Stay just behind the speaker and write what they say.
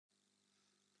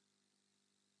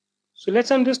So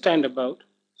let's understand about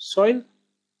soil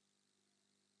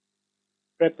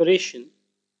preparation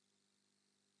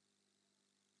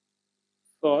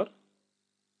for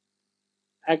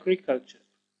agriculture.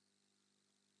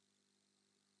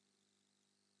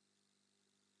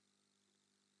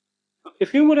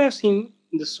 If you would have seen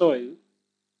the soil,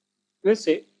 let's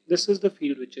say this is the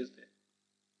field which is there.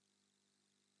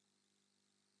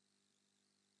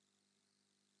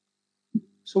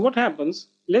 So what happens?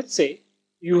 Let's say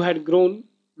you had grown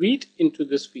wheat into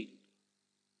this field.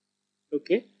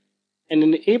 Okay, and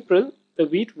in April the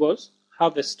wheat was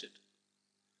harvested.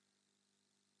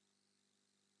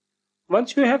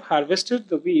 Once you have harvested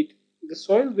the wheat, the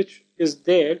soil which is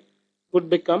there would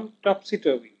become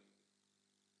topsy-turvy.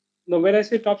 Now when I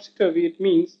say topsy-turvy, it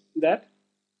means that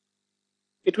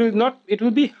it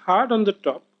will be hard on the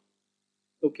top,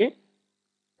 okay,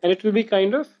 and it will be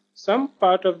kind of some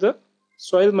part of the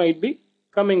soil might be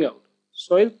coming out.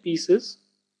 Soil pieces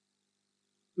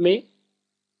may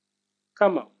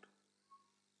come out.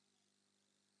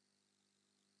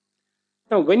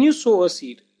 Now when you sow a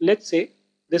seed, let's say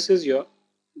this is your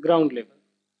ground level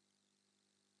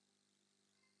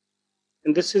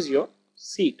and this is your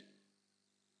seed.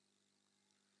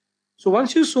 So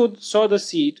once you sow the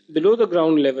seed below the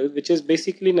ground level, which is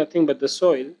basically nothing but the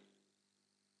soil,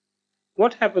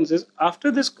 what happens is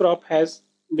after this crop has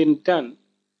been done,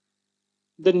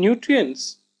 the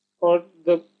nutrients or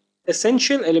the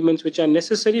essential elements which are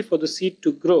necessary for the seed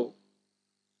to grow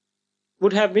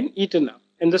would have been eaten up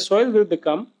and the soil will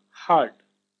become hard.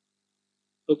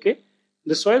 Okay,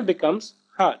 the soil becomes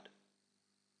hard.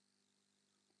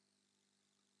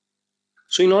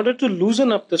 So in order to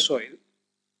loosen up the soil,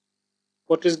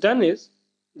 what is done is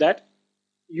that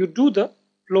you do the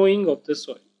plowing of the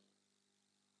soil.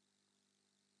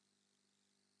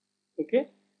 Okay,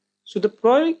 so the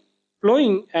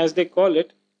plowing, as they call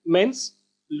it, means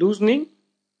loosening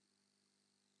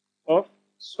of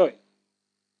soil.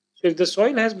 So if the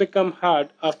soil has become hard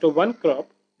after one crop,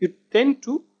 you tend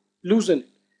to loosen it.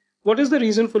 What is the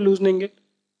reason for loosening it?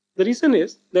 The reason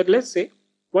is that, let's say,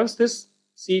 once this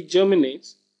seed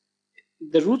germinates,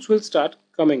 the roots will start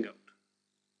coming out.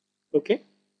 Okay.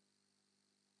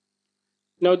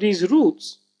 Now these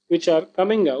roots which are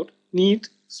coming out need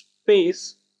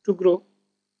space to grow.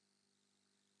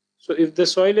 So if the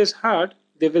soil is hard,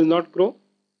 they will not grow,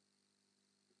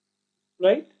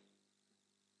 right?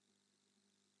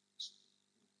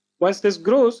 Once this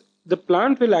grows, the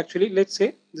plant will actually, let's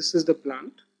say this is the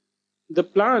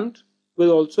plant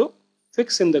will also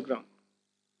fix in the ground.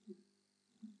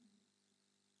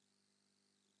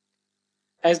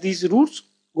 As these roots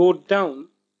go down,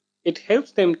 it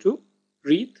helps them to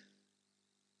breathe.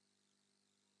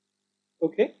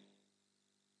 Okay,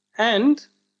 and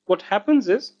what happens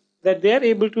is that they are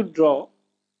able to draw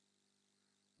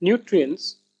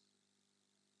nutrients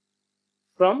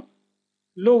from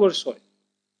lower soil.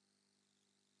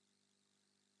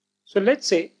 So let's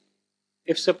say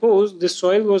if suppose this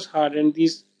soil was hard and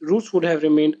these roots would have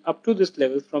remained up to this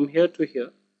level from here to here,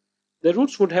 the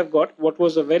roots would have got what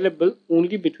was available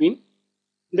only between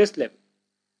this level,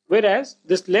 whereas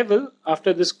this level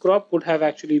after this crop would have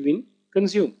actually been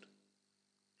consumed.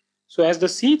 So as the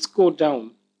seeds go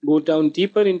down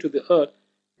deeper into the earth,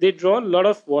 they draw a lot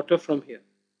of water from here.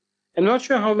 I'm not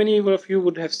sure how many of you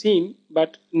would have seen,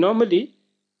 but normally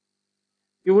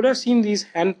you would have seen these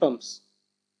hand pumps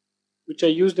which are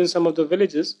used in some of the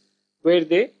villages, where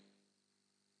they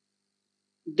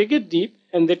dig it deep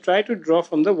and they try to draw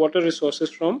from the water resources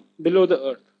from below the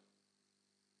earth.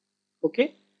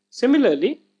 Okay,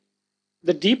 similarly,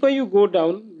 the deeper you go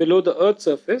down below the earth's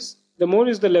surface, the more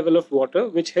is the level of water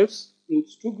which helps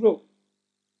roots to grow.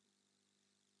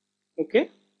 Okay,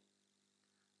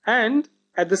 and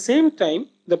at the same time,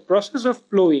 the process of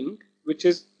plowing, which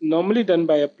is normally done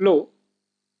by a plow,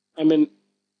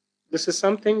 this is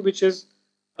something which is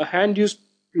a hand-used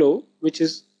plow, which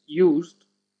is used,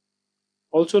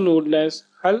 also known as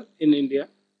hull in India.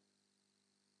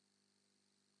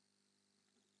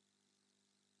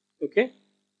 Okay.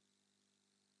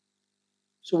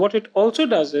 So what it also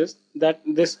does is that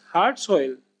this hard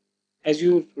soil, as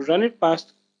you run it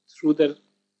past through the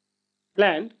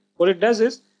plant, what it does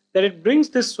is that it brings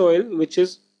this soil which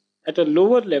is at a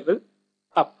lower level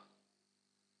up,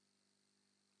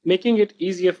 making it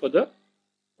easier for the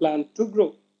plant to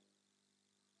grow.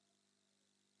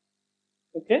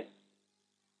 Okay,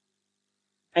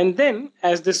 and then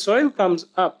as the soil comes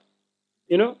up,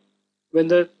 when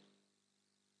the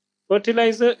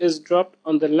fertilizer is dropped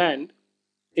on the land,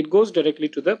 it goes directly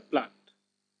to the plant.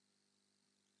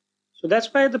 So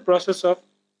that's why the process of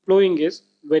plowing is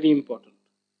very important.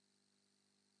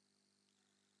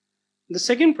 The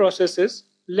second process is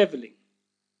leveling.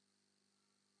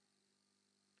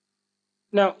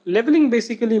 Now, leveling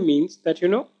basically means that,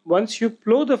 once you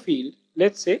plow the field,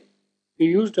 let's say you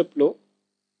used a plow,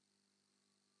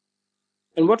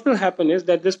 and what will happen is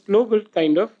that this plow will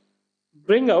kind of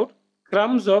bring out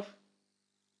crumbs of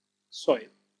soil.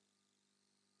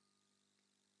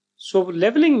 So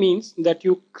leveling means that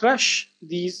you crush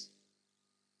these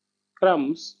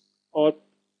crumbs or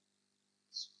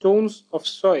stones of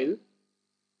soil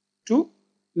to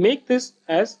make this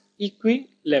as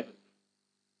equi-level,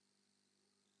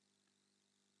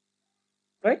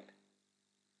 right?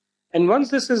 And once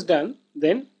this is done,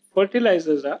 then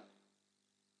fertilizers are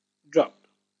dropped.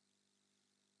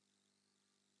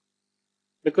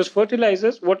 Because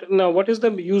fertilizers, what is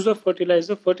the use of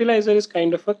fertilizer? Fertilizer is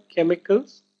kind of a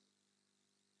chemicals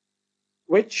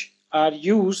which are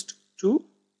used to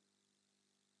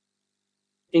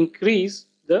increase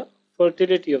the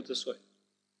fertility of the soil.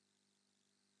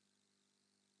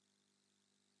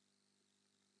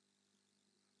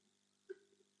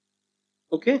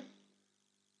 Okay.